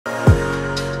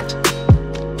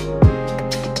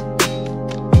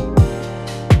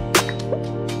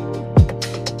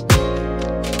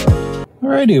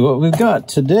Alrighty, what we've got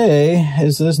today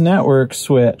is this network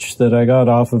switch that I got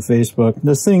off of Facebook.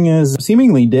 This thing is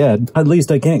seemingly dead. At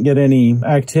least I can't get any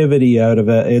activity out of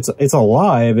it. It's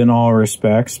alive in all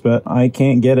respects, but I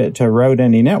can't get it to route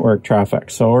any network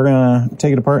traffic. So we're gonna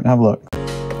take it apart and have a look.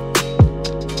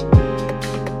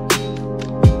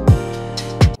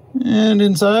 And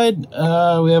inside,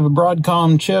 we have a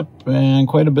Broadcom chip and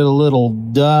quite a bit of little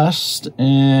dust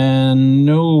and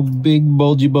no big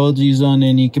bulgies on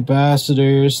any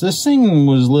capacitors. This thing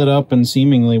was lit up and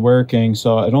seemingly working,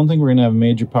 so I don't think we're gonna have a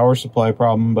major power supply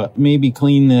problem, but maybe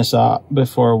clean this up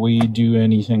before we do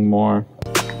anything more.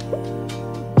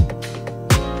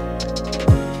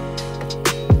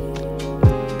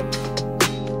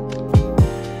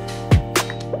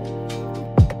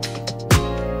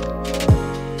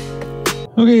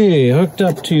 Okay, hooked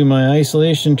up to my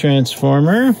isolation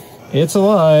transformer. It's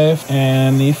alive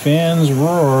and the fans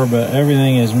roar, but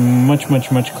everything is much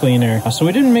cleaner. So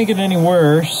we didn't make it any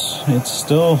worse. It's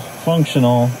still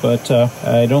functional, but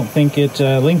I don't think it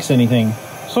links anything.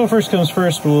 So first comes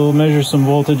first, we'll measure some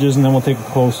voltages and then we'll take a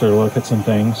closer look at some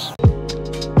things.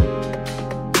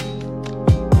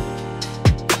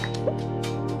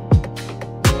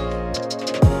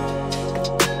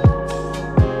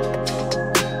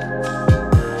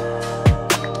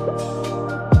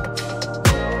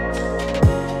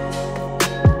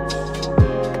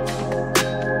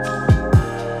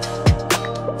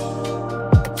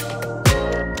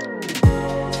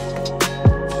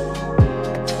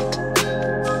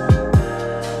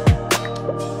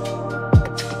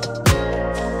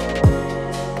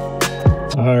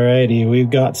 Alrighty, we've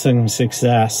got some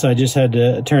success. I just had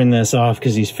to turn this off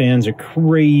because these fans are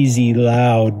crazy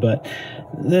loud, but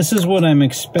this is what I'm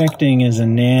expecting is a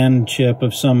NAND chip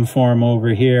of some form over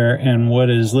here, and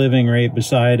what is living right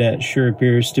beside it sure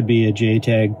appears to be a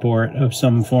JTAG port of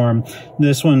some form.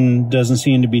 This one doesn't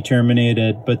seem to be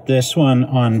terminated, but this one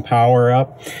on power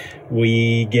up,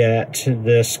 we get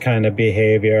this kind of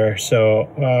behavior. So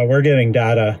we're getting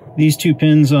data. These two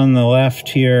pins on the left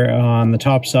here on the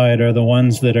top side are the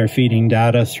ones that are feeding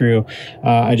data through.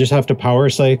 I just have to power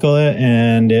cycle it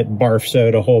and it barfs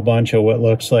out a whole bunch of what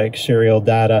looks like serial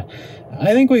data.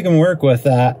 I think we can work with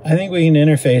that. I think we can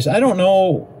interface. I don't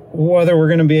know whether we're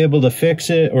going to be able to fix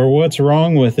it or what's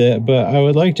wrong with it, but I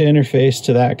would like to interface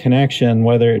to that connection,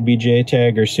 whether it be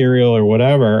JTAG or serial or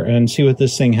whatever, and see what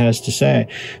this thing has to say.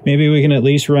 Maybe we can at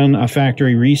least run a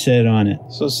factory reset on it.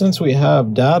 So since we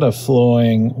have data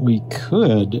flowing, we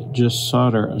could just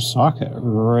solder a socket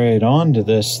right onto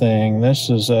this thing. This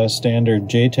is a standard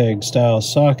JTAG style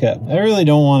socket. I really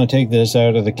don't want to take this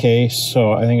out of the case,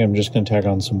 so I think I'm just going to tack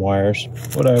on some wires.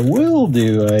 What I will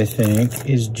do, I think,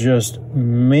 is just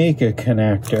make a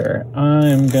connector.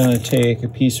 I'm gonna take a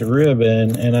piece of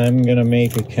ribbon and I'm gonna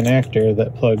make a connector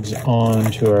that plugs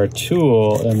onto our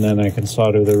tool, and then I can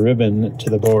solder the ribbon to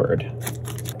the board.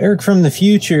 Eric from the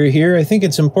future here. I think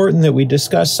it's important that we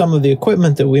discuss some of the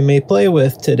equipment that we may play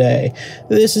with today.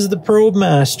 This is the Probe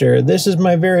Master. This is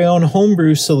my very own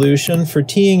homebrew solution for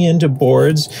teeing into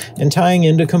boards and tying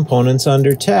into components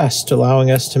under test, allowing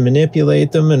us to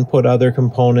manipulate them and put other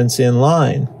components in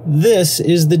line. This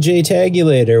is the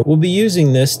Jtagulator. We'll be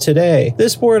using this today.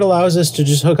 This board allows us to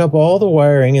just hook up all the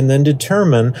wiring and then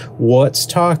determine what's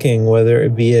talking, whether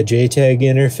it be a JTAG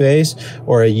interface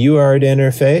or a UART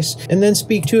interface, and then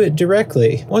speak to it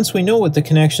directly. Once we know what the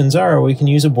connections are, we can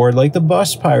use a board like the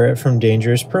Bus Pirate from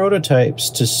Dangerous Prototypes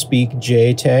to speak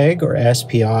JTAG or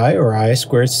SPI or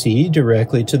I2C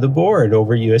directly to the board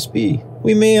over USB.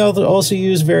 We may also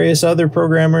use various other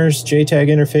programmers, JTAG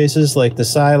interfaces like the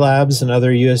Scilabs and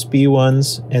other USB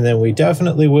ones, and then we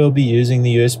definitely will be using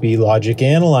the USB Logic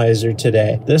Analyzer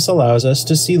today. This allows us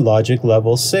to see logic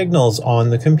level signals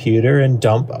on the computer and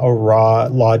dump a raw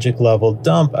logic level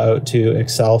dump out to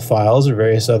Excel files or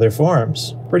various other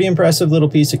forms. Pretty impressive little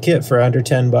piece of kit for under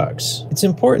 10 bucks. It's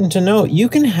important to note you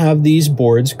can have these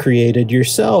boards created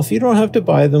yourself. You don't have to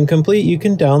buy them complete. You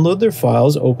can download their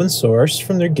files open source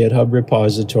from their GitHub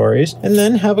repositories and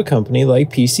then have a company like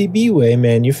PCBWay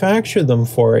manufacture them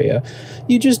for you.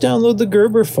 You just download the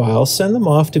Gerber file, send them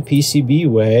off to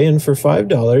PCBWay, and for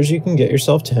 $5 you can get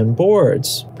yourself 10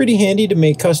 boards. Pretty handy to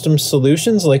make custom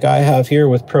solutions like I have here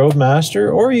with Probe Master,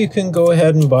 or you can go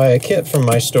ahead and buy a kit from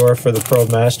my store for the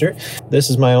Probe Master. This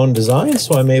is my own design,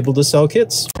 so I'm able to sell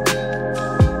kits.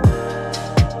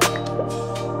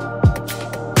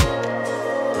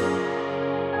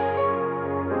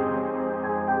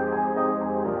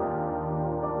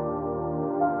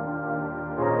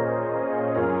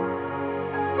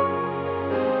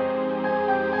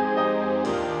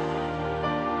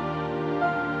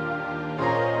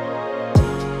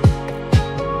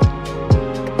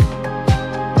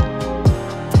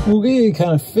 Okay,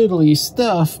 kind of fiddly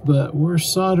stuff, but we're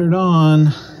soldered on,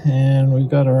 and we've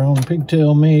got our own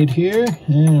pigtail made here,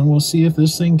 and we'll see if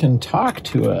this thing can talk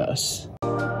to us.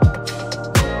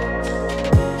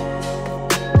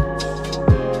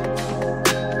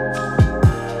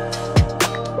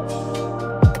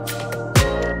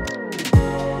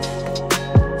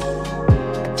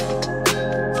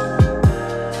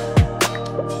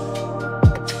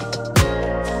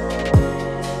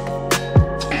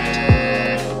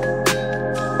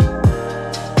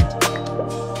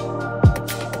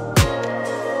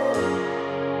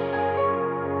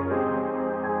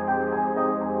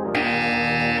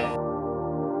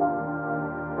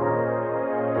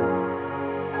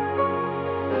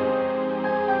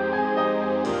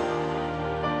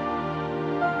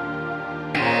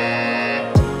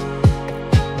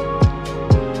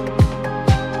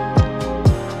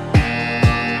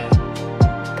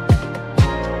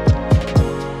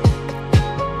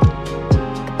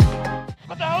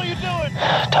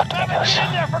 Talk to me,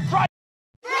 Ghost.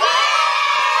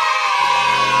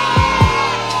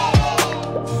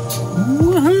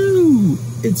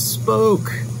 Woohoo! It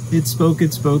spoke. It spoke,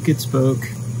 it spoke, it spoke.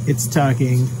 It's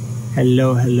talking.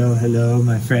 Hello, hello, hello,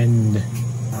 my friend.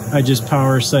 I just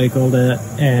power cycled it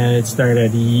and it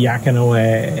started yakking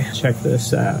away. Check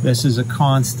this out. This is a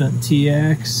constant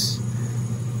TX.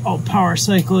 I'll power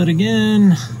cycle it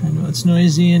again. I know it's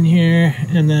noisy in here.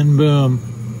 And then boom.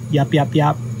 Yap, yap,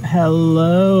 yap.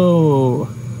 Hello.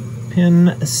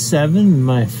 Pin 7,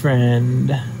 my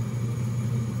friend.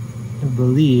 I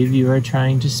believe you are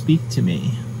trying to speak to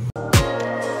me.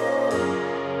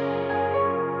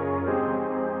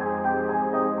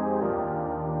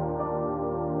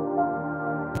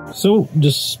 So,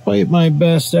 despite my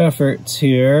best efforts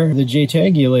here, the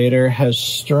JTAGulator has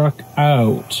struck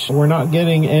out. We're not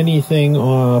getting anything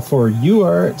for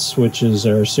UARTs, which is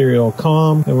our serial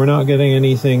comm, and we're not getting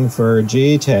anything for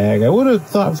JTAG. I would have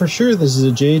thought for sure this is a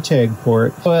JTAG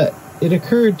port, but it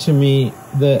occurred to me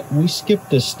that we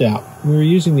skipped a step. We were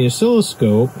using the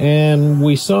oscilloscope, and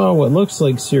we saw what looks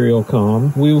like serial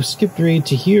comm. We skipped right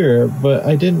to here, but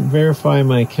I didn't verify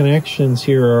my connections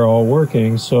here are all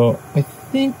working, so I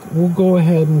think we'll go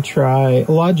ahead and try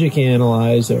a logic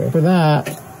analyzer. For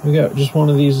that, we got just one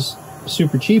of these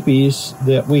super cheapies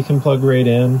that we can plug right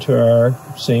into our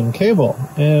same cable,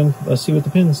 and let's see what the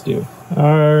pins do.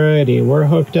 Alrighty, we're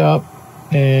hooked up,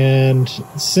 and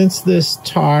since this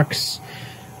talks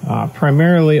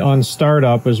primarily on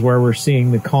startup is where we're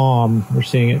seeing the comm, we're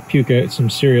seeing it puke out some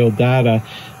serial data.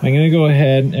 I'm going to go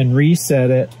ahead and reset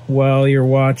it while you're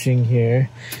watching here,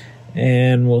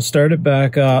 and we'll start it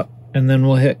back up, and then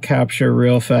we'll hit capture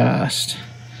real fast.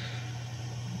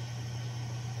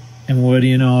 And what do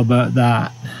you know about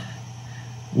that?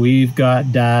 We've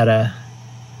got data.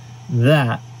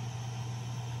 That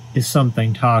is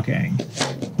something talking.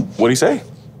 What'd he say?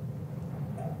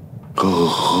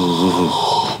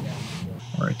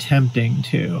 Or attempting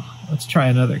to. Let's try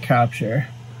another capture.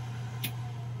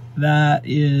 That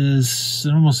is,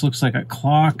 it almost looks like a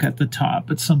clock at the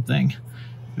top. It's something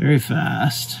very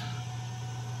fast.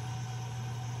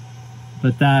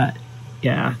 But that,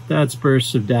 yeah, that's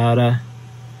bursts of data.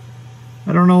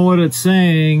 I don't know what it's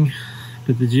saying,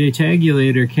 but the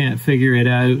JTAGulator can't figure it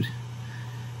out.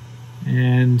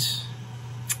 And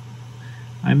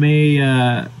I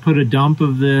may put a dump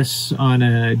of this on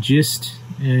a gist,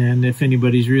 and if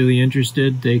anybody's really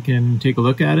interested, they can take a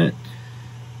look at it.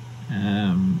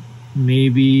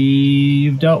 Maybe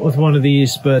you've dealt with one of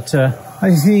these, but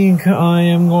I think I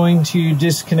am going to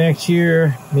disconnect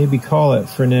here, maybe call it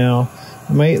for now.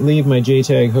 I might leave my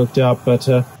JTAG hooked up, but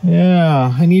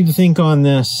yeah, I need to think on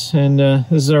this, and this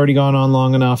has already gone on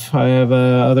long enough. I have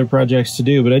other projects to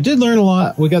do, but I did learn a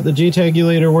lot. We got the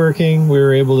JTAGulator working. We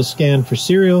were able to scan for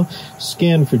serial,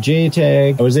 scan for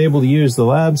JTAG. I was able to use the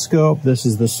lab scope. This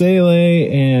is the Sele,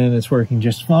 and it's working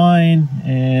just fine,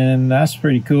 and that's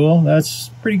pretty cool. That's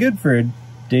pretty good for a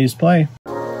day's play.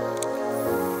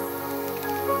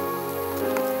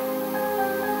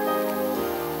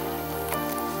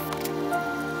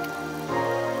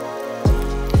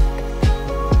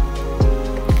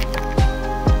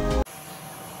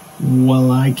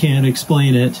 Well, I can't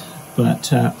explain it,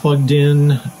 but plugged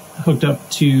in, hooked up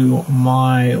to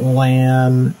my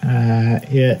LAN,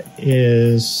 it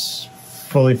is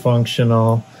fully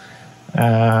functional,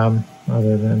 other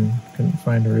than couldn't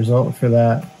find a result for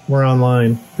that. We're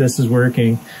online. This is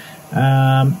working.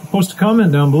 Post a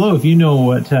comment down below if you know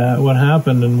what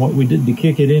happened and what we did to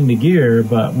kick it into gear,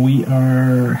 but we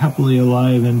are happily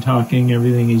alive and talking.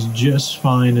 Everything is just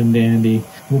fine and dandy.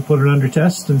 We'll put it under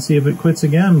test and see if it quits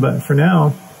again, but for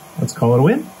now, let's call it a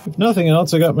win. If nothing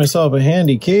else, I got myself a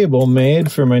handy cable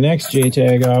made for my next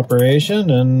JTAG operation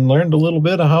and learned a little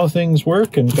bit of how things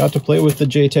work and got to play with the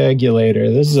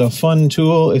JTagulator. This is a fun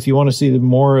tool. If you want to see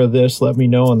more of this, let me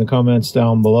know in the comments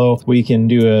down below. We can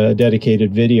do a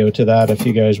dedicated video to that if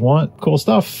you guys want. Cool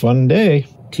stuff. Fun day.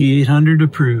 T800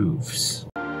 approves.